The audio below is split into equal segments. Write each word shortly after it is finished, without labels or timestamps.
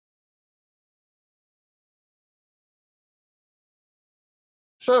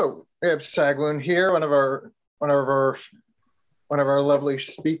So we have Shagun here, one of our lovely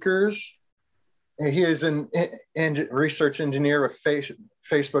speakers. He is an research engineer with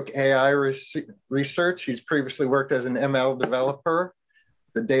Facebook AI research. He's previously worked as an ML developer,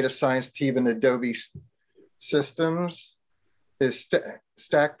 the data science team in Adobe Systems. His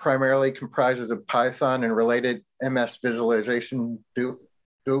stack primarily comprises of Python and related MS visualization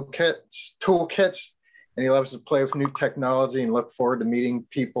toolkits, and he loves to play with new technology and look forward to meeting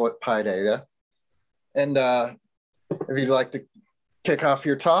people at PyData. And if you'd like to kick off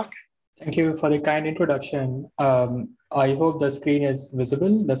your talk. Thank you for the kind introduction. I hope the screen is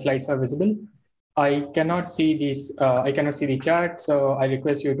visible, the slides are visible. I cannot see these. I cannot see the chat, so I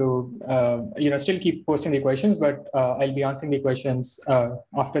request you to, still keep posting the questions, but I'll be answering the questions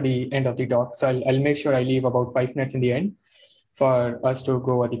after the end of the talk. So I'll make sure I leave about 5 minutes in the end for us to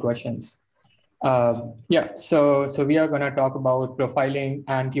go over the questions. So we are going to talk about profiling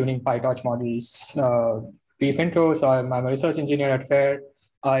and tuning PyTorch models. Brief intro. So I'm a research engineer at FAIR.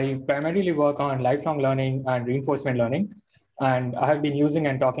 I primarily work on lifelong learning and reinforcement learning. And I have been using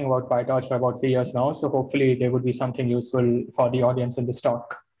and talking about PyTorch for about 3 years now. So hopefully there would be something useful for the audience in this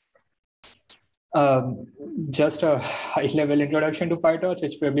talk. Just a high-level introduction to PyTorch,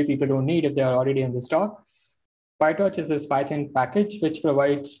 which probably people don't need if they are already in this talk. PyTorch is this Python package which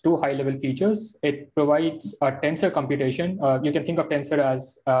provides 2 high-level features. It provides a tensor computation. You can think of tensor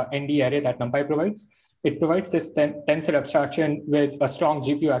as ND array that NumPy provides. It provides this tensor abstraction with a strong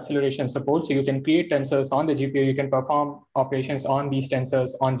GPU acceleration support. So you can create tensors on the GPU. You can perform operations on these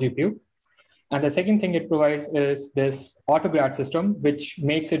tensors on GPU. And the second thing it provides is this autograd system, which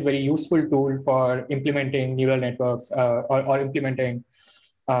makes it very useful tool for implementing neural networks or implementing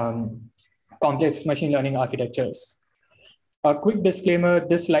complex machine learning architectures. A quick disclaimer,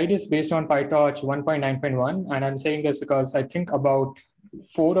 this slide is based on PyTorch 1.9.1. And I'm saying this because I think about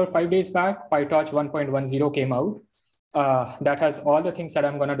 4 or 5 days back, PyTorch 1.10 came out. That has all the things that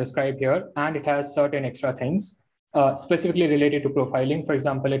I'm going to describe here, and it has certain extra things specifically related to profiling. For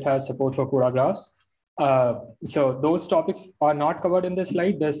example, it has support for CUDA graphs. So those topics are not covered in this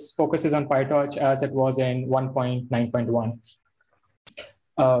slide. This focuses on PyTorch as it was in 1.9.1.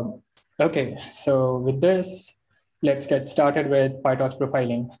 Okay, so with this, let's get started with PyTorch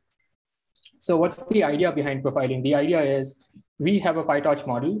profiling. So what's the idea behind profiling? The idea is we have a PyTorch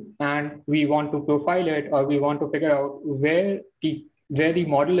model and we want to profile it, or we want to figure out where the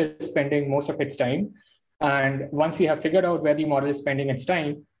model is spending most of its time. And once we have figured out where the model is spending its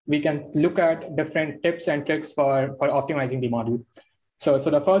time, we can look at different tips and tricks for optimizing the model. So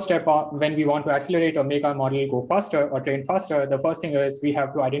the first step when we want to accelerate or make our model go faster or train faster, the first thing is we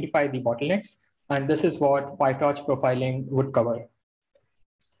have to identify the bottlenecks. And this is what PyTorch profiling would cover.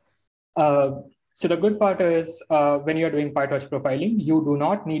 So the good part is when you're doing PyTorch profiling, you do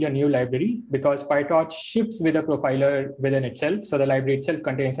not need a new library because PyTorch ships with a profiler within itself. So the library itself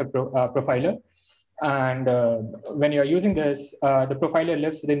contains a profiler. And when you're using this, the profiler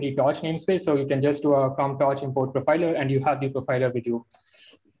lives within the torch namespace. So you can just do a from torch import profiler and you have the profiler with you.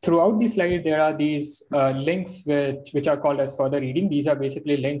 Throughout the slide, there are these links which are called as further reading. These are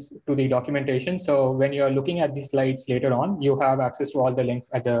basically links to the documentation. So when you're looking at these slides later on, you have access to all the links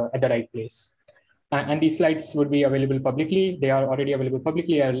at the right place. And these slides would be available publicly. They are already available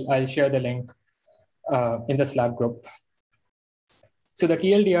publicly. I'll share the link in the Slack group. So the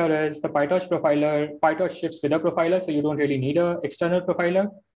TLDR is the PyTorch profiler. PyTorch ships with a profiler, so you don't really need an external profiler,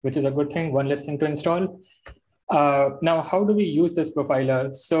 which is a good thing, one less thing to install. Now, how do we use this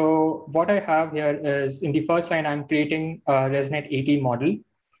profiler? So what I have here is in the first line, I'm creating a ResNet 18 model.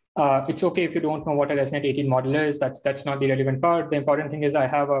 It's okay if you don't know what a ResNet 18 model is. That's not the relevant part. The important thing is I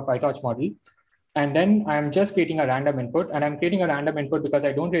have a PyTorch model. And then I'm just creating a random input. And I'm creating a random input because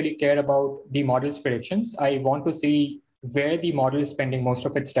I don't really care about the model's predictions. I want to see where the model is spending most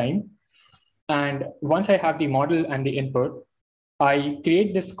of its time. And once I have the model and the input, I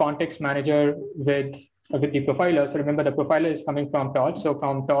create this context manager with the profiler. So remember, the profiler is coming from Torch. So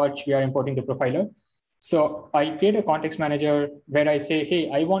from Torch, we are importing the profiler. So I create a context manager where I say, hey,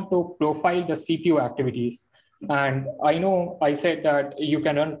 I want to profile the CPU activities. And I know I said that you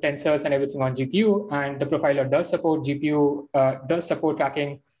can run tensors and everything on GPU, and the profiler does support GPU, does support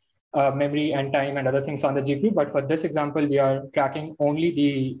tracking memory and time and other things on the GPU. But for this example, we are tracking only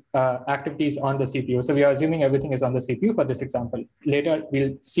the activities on the CPU. So we are assuming everything is on the CPU for this example. Later,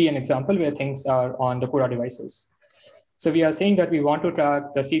 we'll see an example where things are on the CUDA devices. So we are saying that we want to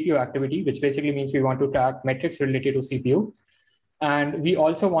track the CPU activity, which basically means we want to track metrics related to CPU. And we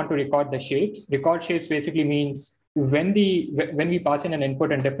also want to record the shapes. Record shapes basically means when we pass in an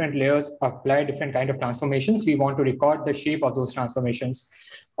input and different layers apply different kind of transformations, we want to record the shape of those transformations.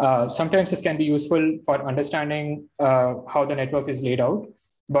 Sometimes this can be useful for understanding how the network is laid out.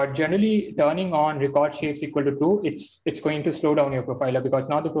 But generally, turning on record shapes equal to true, it's going to slow down your profiler, because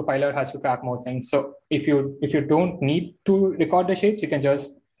now the profiler has to track more things. So if you don't need to record the shapes, you can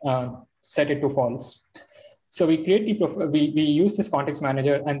just set it to false. So we create we use this context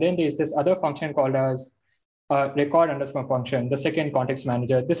manager, and then there's this other function called as record underscore function, the second context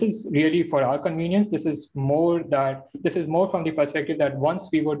manager. This is really for our convenience. This is more from the perspective that once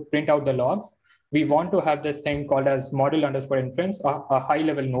we would print out the logs, we want to have this thing called as model underscore inference, a high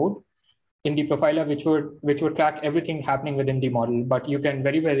level node in the profiler, which would track everything happening within the model. But you can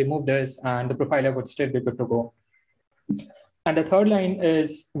very well remove this and the profiler would still be good to go. And the third line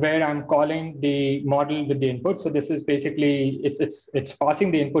is where I'm calling the model with the input. So this is basically, it's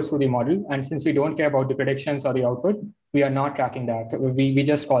passing the inputs to the model. And since we don't care about the predictions or the output, we are not tracking that. We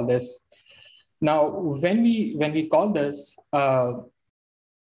just call this. Now, when we call this,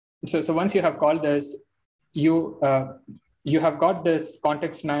 so once you have called this, you have got this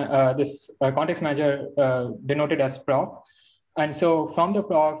context manager denoted as prof. And so from the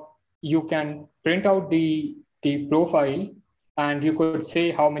prof, you can print out the profile, and you could say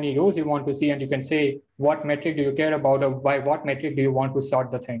how many rows you want to see, and you can say what metric do you care about, or by what metric do you want to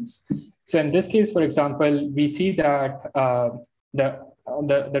sort the things. So in this case, for example, we see that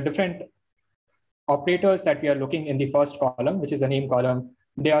the different operators that we are looking in the first column, which is the name column,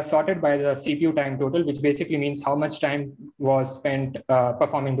 they are sorted by the CPU time total, which basically means how much time was spent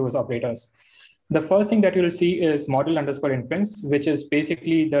performing those operators. The first thing that you'll see is model underscore inference, which is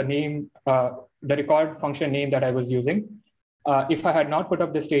basically the name, the record function name that I was using. If I had not put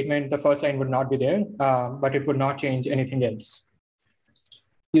up this statement, the first line would not be there, but it would not change anything else.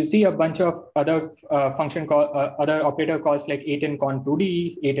 You see a bunch of other other operator calls like a10 con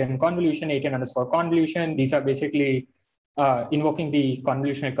 2D, a10 convolution, a10 underscore convolution. These are basically invoking the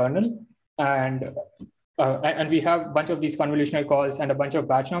convolutional kernel. And we have a bunch of these convolutional calls and a bunch of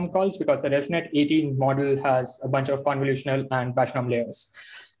batch norm calls, because the ResNet 18 model has a bunch of convolutional and batch norm layers.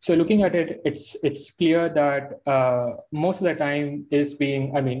 So looking at it, it's clear that most of the time is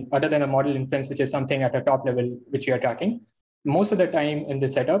being, other than the model inference, which is something at a top level, which we are tracking, most of the time in the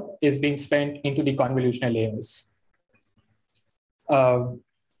setup is being spent into the convolutional layers.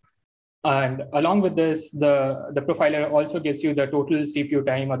 And along with this, the profiler also gives you the total CPU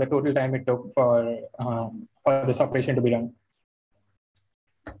time, or the total time it took for this operation to be done.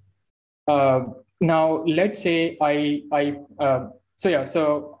 Now, let's say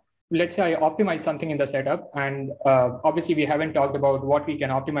let's say I optimize something in the setup, and obviously we haven't talked about what we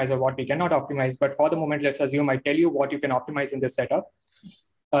can optimize or what we cannot optimize, but for the moment, let's assume I tell you what you can optimize in this setup.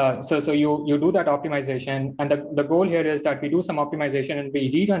 So you do that optimization, and the goal here is that we do some optimization and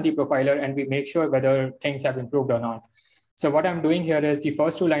we rerun the profiler and we make sure whether things have improved or not. So what I'm doing here is the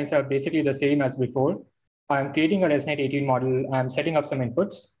first two lines are basically the same as before. I'm creating a ResNet 18 model, I'm setting up some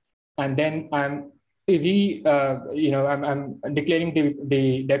inputs, and then I'm declaring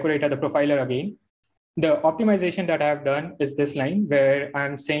the decorator, the profiler again. The optimization that I have done is this line where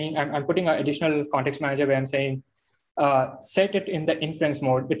I'm saying, I'm putting an additional context manager where I'm saying, set it in the inference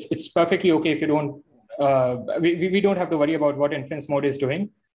mode. It's perfectly okay if you don't, we don't have to worry about what inference mode is doing.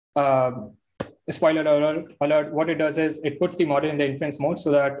 Spoiler alert, what it does is it puts the model in the inference mode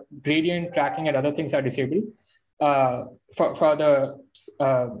so that gradient tracking and other things are disabled.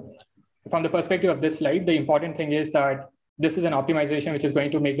 From the perspective of this slide, the important thing is that this is an optimization which is going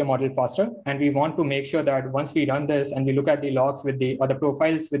to make the model faster. And we want to make sure that once we run this and we look at the logs with the other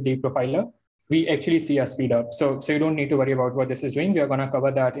profiles with the profiler, we actually see a speed up. So you don't need to worry about what this is doing. We are going to cover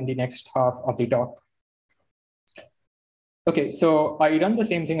that in the next half of the talk. Okay, so I run the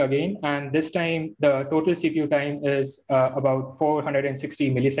same thing again. And this time, the total CPU time is about 460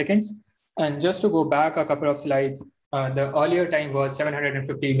 milliseconds. And just to go back a couple of slides, the earlier time was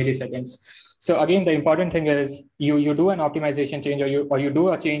 750 milliseconds. So again, the important thing is you do an optimization change, or you do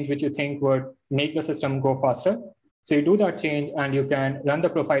a change which you think would make the system go faster. So you do that change and you can run the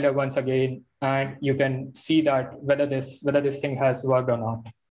profiler once again, and you can see that whether this thing has worked or not.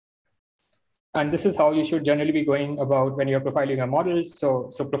 And this is how you should generally be going about when you're profiling a model. So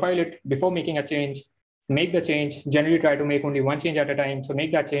profile it before making a change, make the change, generally try to make only one change at a time. So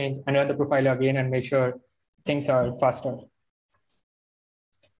make that change and run the profiler again and make sure things are faster.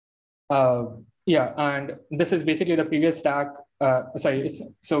 Yeah, and this is basically the previous stack.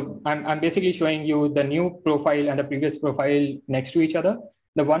 So I'm basically showing you the new profile and the previous profile next to each other.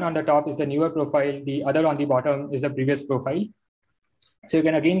 The one on the top is the newer profile. The other on the bottom is the previous profile. So you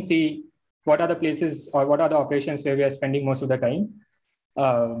can again see what are the places or what are the operations where we are spending most of the time.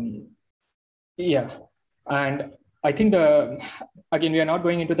 Yeah, and I think again, we are not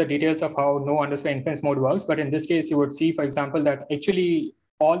going into the details of how no_inference mode works, but in this case, you would see, for example, that actually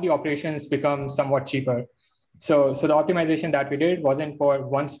all the operations become somewhat cheaper. So the optimization that we did wasn't for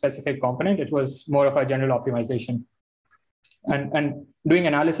one specific component, it was more of a general optimization. And doing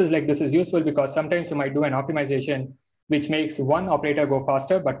analysis like this is useful because sometimes you might do an optimization which makes one operator go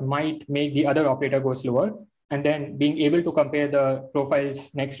faster, but might make the other operator go slower. And then being able to compare the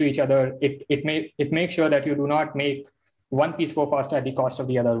profiles next to each other, it makes sure that you do not make one piece go faster at the cost of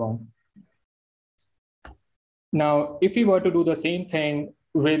the other one. Now, if we were to do the same thing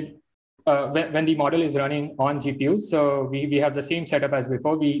with when the model is running on GPUs, so we have the same setup as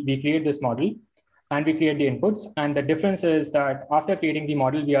before. We create this model and we create the inputs. And the difference is that after creating the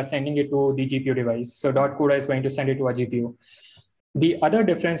model, we are sending it to the GPU device. So .CUDA is going to send it to a GPU. The other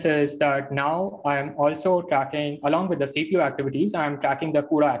difference is that now I'm also tracking, along with the CPU activities, I'm tracking the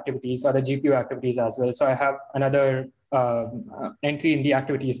CUDA activities or the GPU activities as well. So I have another entry in the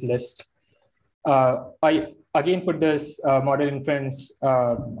activities list. I again put this model inference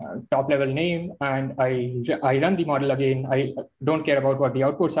top level name, and I run the model again. I don't care about what the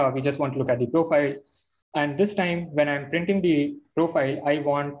outputs are. We just want to look at the profile. And this time, when I'm printing the profile, I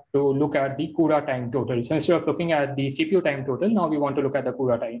want to look at the CUDA time total. So instead of looking at the CPU time total, now we want to look at the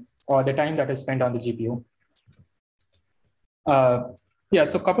CUDA time, or the time that is spent on the GPU. Yeah,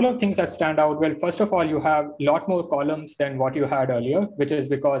 so a couple of things that stand out. Well, first of all, you have a lot more columns than what you had earlier, which is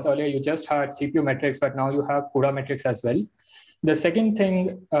because earlier you just had CPU metrics, but now you have CUDA metrics as well. The second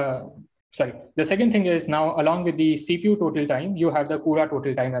thing, the second thing is now, along with the CPU total time, you have the CUDA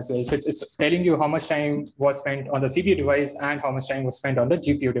total time as well. So it's telling you how much time was spent on the CPU device and how much time was spent on the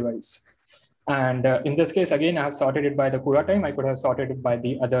GPU device. And in this case, again, I have sorted it by the CUDA time. I could have sorted it by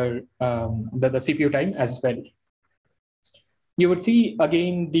the other, the CPU time as well. You would see,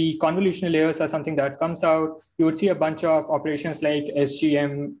 again, the convolutional layers are something that comes out. You would see a bunch of operations like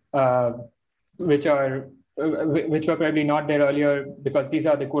SGM, which were probably not there earlier because these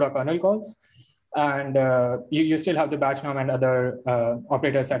are the CUDA kernel calls. And you still have the batch norm and other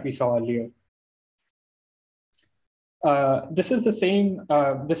operators that we saw earlier. This is the same.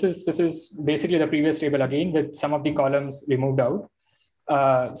 This is basically the previous table again with some of the columns removed out.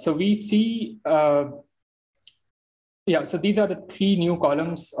 So we see, yeah, so these are the three new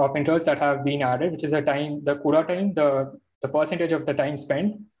columns of intervals that have been added, which is the time, the CUDA time, the percentage of the time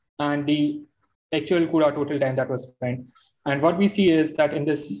spent, and the actual CUDA total time that was spent. And what we see is that in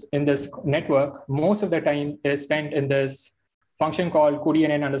this network, most of the time is spent in this function called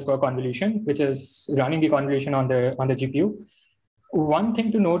cuDNN_convolution, which is running the convolution on the GPU. One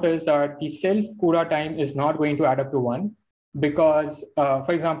thing to note is that the self CUDA time is not going to add up to 1 because,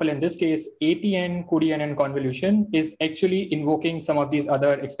 for example, in this case, ATN cuDNN convolution is actually invoking some of these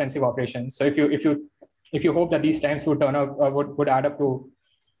other expensive operations. So if you hope that these times would turn out would add up to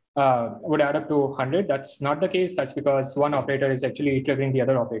 100, that's not the case. That's because one operator is actually triggering the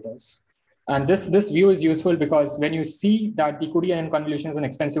other operators. And this view is useful because when you see that the cuDNN convolution is an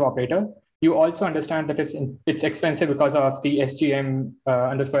expensive operator, you also understand that it's expensive because of the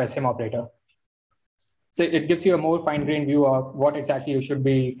SGM_SM operator. So it gives you a more fine-grained view of what exactly you should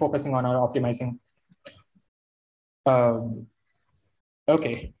be focusing on or optimizing.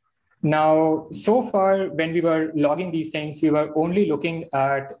 Okay. Now, so far, when we were logging these things, we were only looking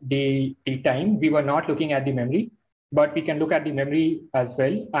at the time. We were not looking at the memory, but we can look at the memory as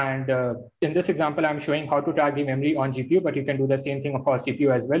well. And in this example, I'm showing how to track the memory on GPU, but you can do the same thing for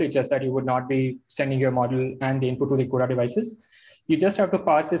CPU as well. It's just that you would not be sending your model and the input to the CUDA devices. You just have to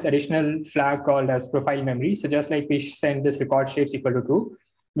pass this additional flag called as profile memory. So just like we send this record shapes equal to true,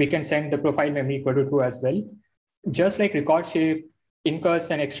 we can send the profile memory equal to true as well. Just like record shape incurs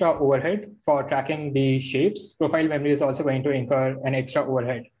an extra overhead for tracking the shapes, profile memory is also going to incur an extra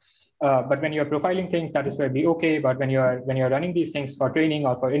overhead. But when you're profiling things, that is probably okay. But when you're running these things for training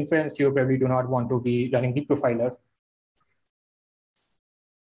or for inference, you probably do not want to be running the profiler.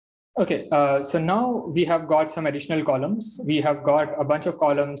 Okay, so now we have got some additional columns. We have got a bunch of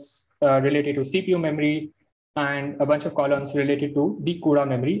columns related to CPU memory and a bunch of columns related to the CUDA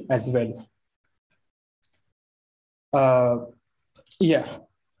memory as well. Yeah.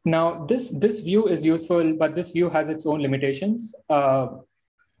 Now this view is useful, but this view has its own limitations.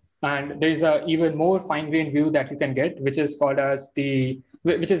 And there is a even more fine-grained view that you can get, which is called as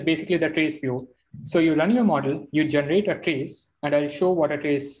which is basically the trace view. So you run your model, you generate a trace, and I'll show what a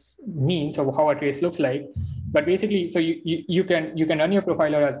trace means or how a trace looks like. But basically, so you can run your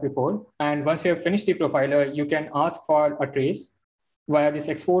profiler as before, and once you have finished the profiler, you can ask for a trace, via this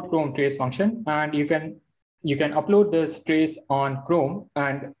export Chrome trace function, and you can upload this trace on Chrome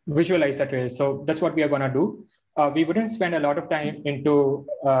and visualize the trace. So that's what we are going to do. We wouldn't spend a lot of time into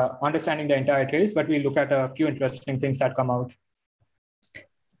understanding the entire trace, but we look at a few interesting things that come out.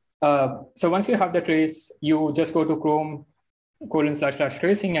 So once you have the trace, you just go to Chrome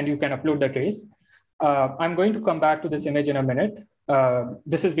 //tracing and you can upload the trace. I'm going to come back to this image in a minute.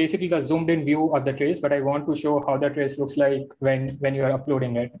 This is basically the zoomed in view of the trace, but I want to show how the trace looks like when you are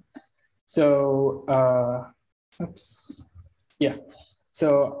uploading it. So, oops, yeah.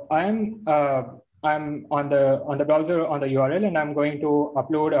 So I'm on the browser on the URL, and I'm going to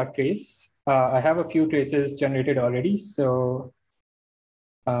upload a trace. I have a few traces generated already. So,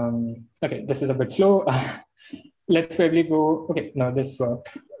 okay, this is a bit slow. Let's probably go. Okay, no, this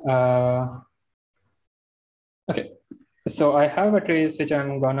worked. Okay, so I have a trace which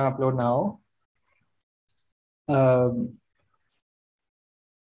I'm gonna upload now.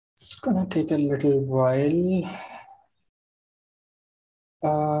 It's gonna take a little while.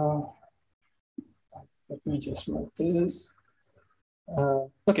 Let me just mark this.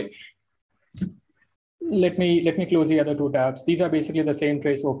 Okay. Let me close the other two tabs. These are basically the same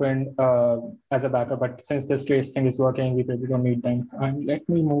trace opened as a backup, but since this trace thing is working, we probably don't need them. And let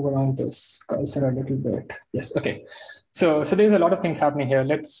me move around this cursor a little bit. Yes, okay. So there's a lot of things happening here.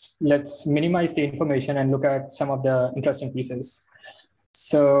 Let's minimize the information and look at some of the interesting pieces.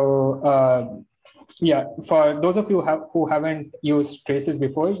 So yeah, for those of you who haven't used traces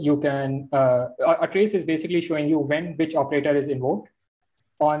before, you can a trace is basically showing you when which operator is invoked.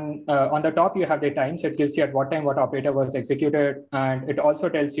 On the top, you have the time, so it gives you at what time what operator was executed, and it also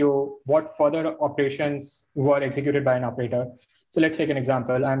tells you what further operations were executed by an operator. So let's take an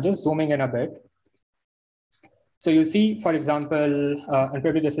example. I'm just zooming in a bit. So you see, for example, and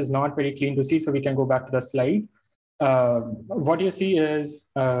probably this is not very clean to see, so we can go back to the slide. What you see is,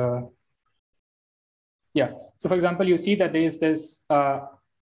 yeah. So for example, you see that there is this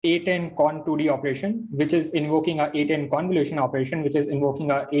A10 con 2D operation, which is invoking a A10 convolution operation, which is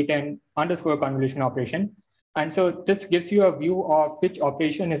invoking a A10 underscore convolution operation. And so this gives you a view of which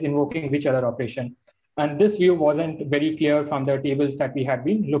operation is invoking which other operation. And this view wasn't very clear from the tables that we had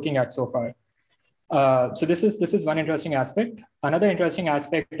been looking at so far. So this is one interesting aspect. Another interesting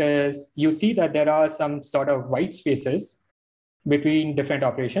aspect is you see that there are some sort of white spaces between different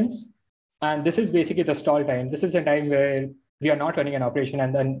operations. And this is basically the stall time. This is a time where we are not running an operation.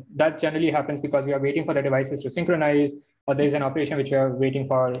 And then that generally happens because we are waiting for the devices to synchronize, or there's an operation which we are waiting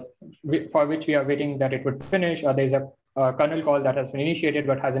for which we are waiting that it would finish, or there's a kernel call that has been initiated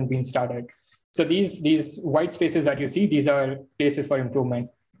but hasn't been started. So these white spaces that you see, these are places for improvement.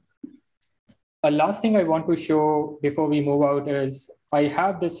 A last thing I want to show before we move out is I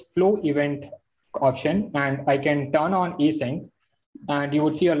have this flow event option, and I can turn on async. And you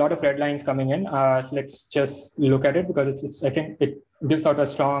would see a lot of red lines coming in. Let's just look at it because I think it gives out a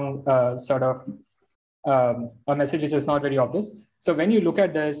strong sort of a message which is not very obvious. So when you look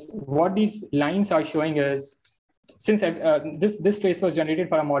at this, what these lines are showing is, since this trace was generated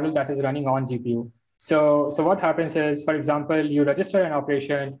for a model that is running on GPU. So what happens is, for example, you register an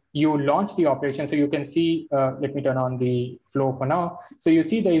operation, you launch the operation. So you can see, let me turn on the flow for now. So you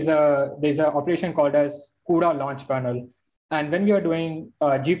see there's a operation called as CUDA launch kernel. And when we are doing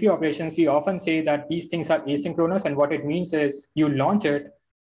GPU operations, we often say that these things are asynchronous. And what it means is you launch it,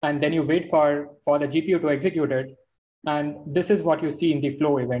 and then you wait for the GPU to execute it. And this is what you see in the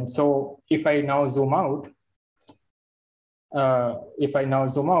flow event. So if I now zoom out,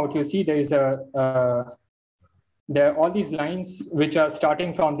 you see there are all these lines which are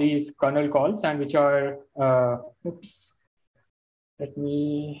starting from these kernel calls and which are, oops, let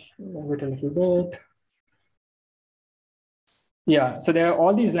me move it a little bit. Yeah, so there are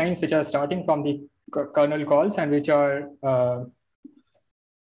all these lines which are starting from the kernel calls and which are,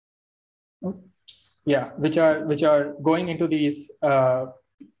 which are going into these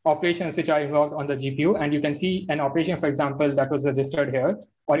operations which are involved on the GPU. And you can see an operation, for example, that was registered here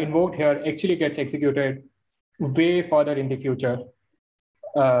or invoked here actually gets executed way further in the future.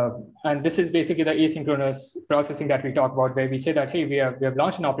 And this is basically the asynchronous processing that we talk about, where we say that, hey, we have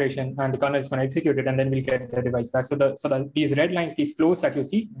launched an operation and the kernel is going to execute it, and then we'll get the device back. So these red lines, these flows that you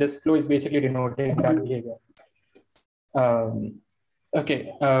see, this flow is basically denoting that behavior.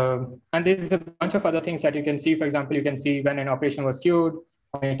 Okay, and there's a bunch of other things that you can see. For example, you can see when an operation was queued,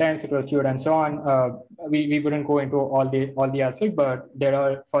 how many times it was queued, and so on. We wouldn't go into all the aspects, but there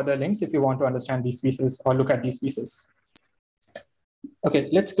are further links if you want to understand these pieces or look at these pieces. Okay,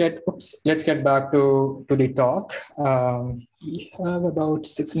 let's get back to the talk. We have about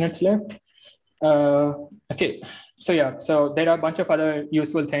 6 minutes left. Okay, so yeah, so there are a bunch of other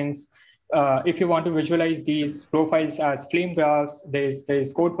useful things. If you want to visualize these profiles as flame graphs,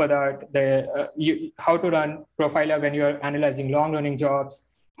 there's code for that. How to run Profiler when you're analyzing long-running jobs,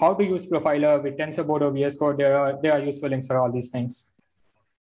 how to use Profiler with TensorBoard or VS Code. There are useful links for all these things.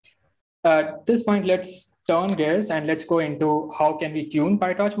 At this point, let's turn gears and let's go into how can we tune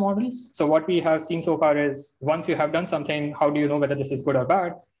PyTorch models. So what we have seen so far is once you have done something, how do you know whether this is good or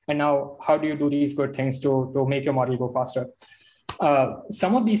bad? And now how do you do these good things to make your model go faster?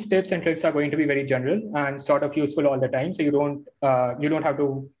 Some of these tips and tricks are going to be very general and sort of useful all the time. So you don't have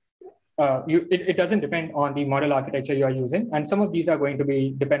to, it doesn't depend on the model architecture you are using. And some of these are going to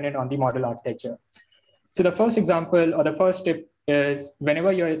be dependent on the model architecture. So the first example or the first tip is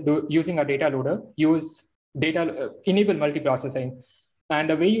whenever you're using a data loader, enable multiprocessing. And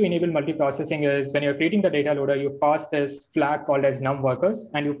the way you enable multiprocessing is when you're creating the data loader, you pass this flag called as num workers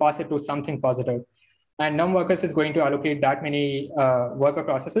and you pass it to something positive. And num workers is going to allocate that many worker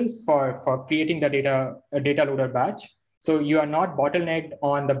processes for creating the data loader batch. So you are not bottlenecked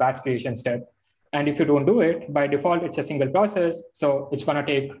on the batch creation step. And if you don't do it, by default, it's a single process. So it's going to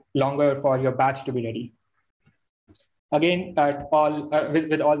take longer for your batch to be ready. Again,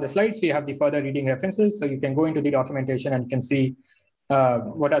 with all the slides, we have the further reading references. So you can go into the documentation and you can see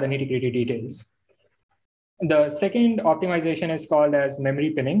what are the nitty-gritty details. The second optimization is called as memory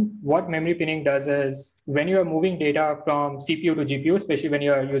pinning. What memory pinning does is when you are moving data from CPU to GPU, especially when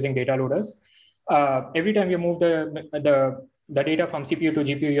you are using data loaders, every time you move the data from CPU to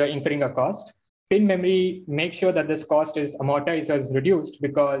GPU, you're incurring a cost. Pin memory makes sure that this cost is amortized or is reduced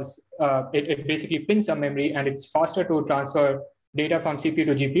because it basically pins some memory and it's faster to transfer data from CPU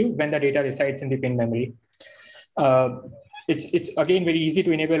to GPU when the data resides in the pin memory. It's again very easy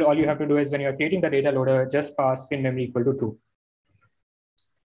to enable. All you have to do is when you're creating the data loader, just pass pin memory equal to true.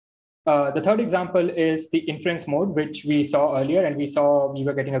 The third example is the inference mode, which we saw earlier, and we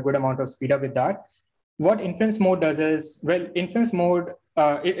were getting a good amount of speed up with that. What inference mode does is, well, inference mode,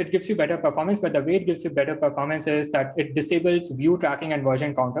 it gives you better performance, but the way it gives you better performance is that it disables view tracking and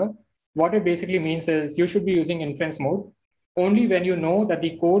version counter. What it basically means is you should be using inference mode only when you know that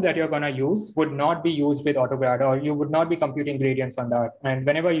the code that you're going to use would not be used with AutoGrad, or you would not be computing gradients on that. And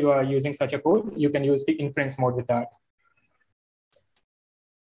whenever you are using such a code, you can use the inference mode with that.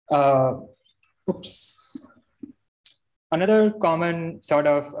 Another common sort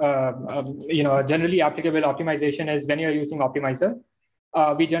of, generally applicable optimization is when you're using optimizer.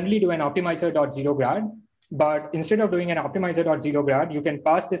 We generally do an optimizer.0grad, but instead of doing an optimizer.0grad, you can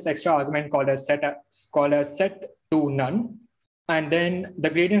pass this extra argument called a set to none. And then the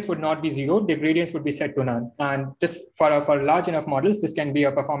gradients would not be zero, the gradients would be set to none. And this for large enough models, this can be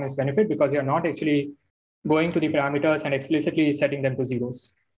a performance benefit because you're not actually going to the parameters and explicitly setting them to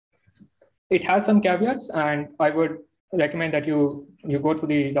zeros. It has some caveats, and I would recommend that you go through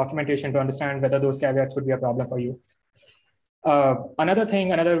the documentation to understand whether those caveats would be a problem for you. Another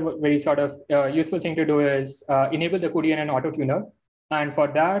very sort of useful thing to do is enable the Kudian and auto tuner. And for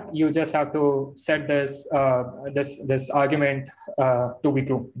that, you just have to set this argument to be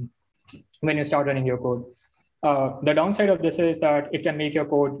true when you start running your code. The downside of this is that it can make your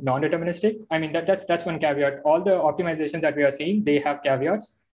code non-deterministic. I mean, that's one caveat. All the optimizations that we are seeing, they have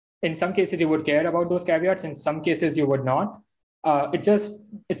caveats. In some cases, you would care about those caveats. In some cases, you would not.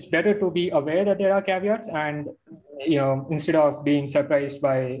 It's better to be aware that there are caveats, and instead of being surprised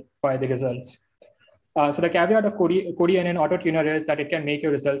by the results. So the caveat of Kudian and auto tuner is that it can make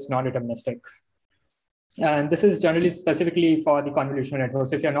your results non-deterministic. And this is generally specifically for the convolutional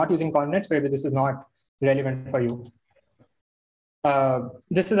networks. If you're not using convnets, maybe this is not relevant for you.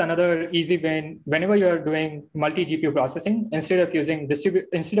 This is another easy win. Whenever you're doing multi-GPU processing, instead of using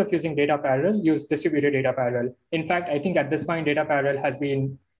data parallel, use distributed data parallel. In fact, I think at this point, data parallel has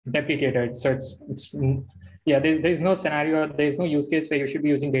been deprecated. So there's no scenario, there's no use case where you should be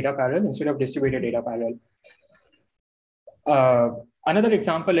using data parallel instead of distributed data parallel. Another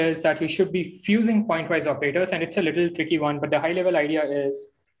example is that you should be fusing pointwise operators, and it's a little tricky one, but the high-level idea is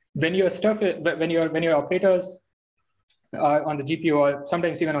when your operators on the GPU or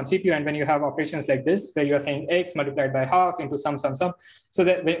sometimes even on CPU, and when you have operations like this, where you are saying X multiplied by half into sum. So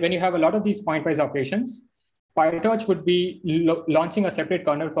that when you have a lot of these pointwise operations, PyTorch would be launching a separate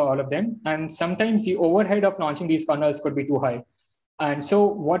kernel for all of them. And sometimes the overhead of launching these kernels could be too high. And so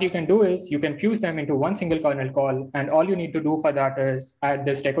what you can do is you can fuse them into one single kernel call. And all you need to do for that is add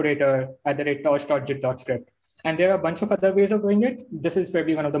this decorator @torch.jit.script. And there are a bunch of other ways of doing it. This is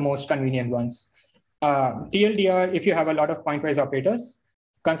probably one of the most convenient ones. TLDR, if you have a lot of pointwise operators,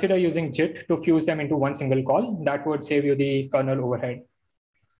 consider using JIT to fuse them into one single call. That would save you the kernel overhead.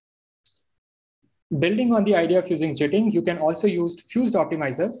 Building on the idea of using jitting, you can also use fused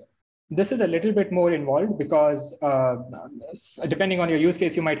optimizers. This is a little bit more involved because depending on your use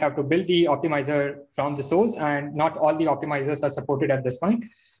case, you might have to build the optimizer from the source, and not all the optimizers are supported at this point.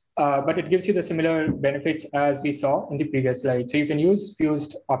 But it gives you the similar benefits as we saw in the previous slide. So you can use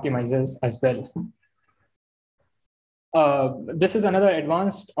fused optimizers as well. This is another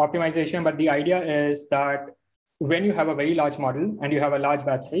advanced optimization, but the idea is that when you have a very large model and you have a large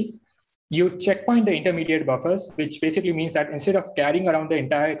batch size, you checkpoint the intermediate buffers, which basically means that instead of carrying around the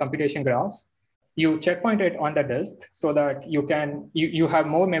entire computation graph, you checkpoint it on the disk so that you have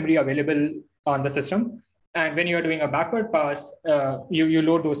more memory available on the system. And when you're doing a backward pass, you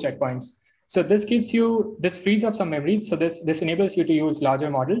load those checkpoints. So this frees up some memory. So this enables you to use larger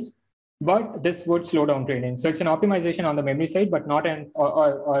models, but this would slow down training. So it's an optimization on the memory side, but not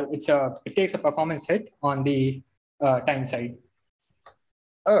it takes a performance hit on the time side.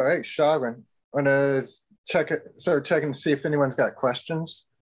 All right, Shagun, I'm gonna start checking to see if anyone's got questions.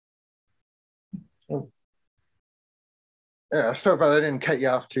 Yeah, sorry about I didn't cut you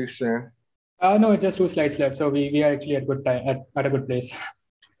off too soon. No, it's just 2 slides left, so we are actually at good time at a good place.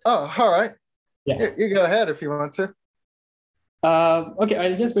 Oh, all right. Yeah. You go ahead if you want to. Okay,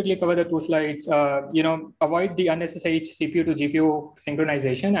 I'll just quickly cover the 2 slides. Avoid the unnecessary CPU to GPU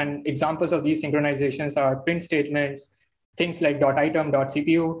synchronization, and examples of these synchronizations are print statements, things like .item,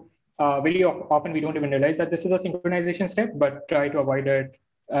 .cpu. Very often we don't even realize that this is a synchronization step, but try to avoid it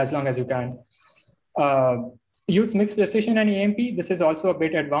as long as you can. Use mixed precision and AMP. This is also a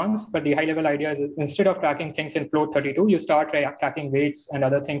bit advanced, but the high-level idea is instead of tracking things in float 32, you start tracking weights and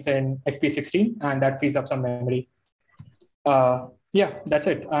other things in FP16, and that frees up some memory. Yeah, that's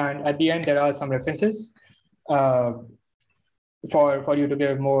it. And at the end, there are some references for you to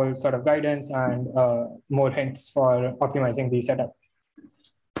give more sort of guidance and more hints for optimizing the setup.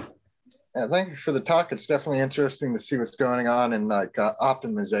 Yeah, thank you for the talk. It's definitely interesting to see what's going on in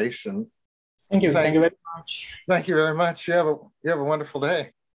optimization. Thank you. Thank you very much. Thank you very much. You have a wonderful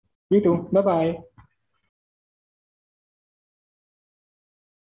day. You too. Bye-bye.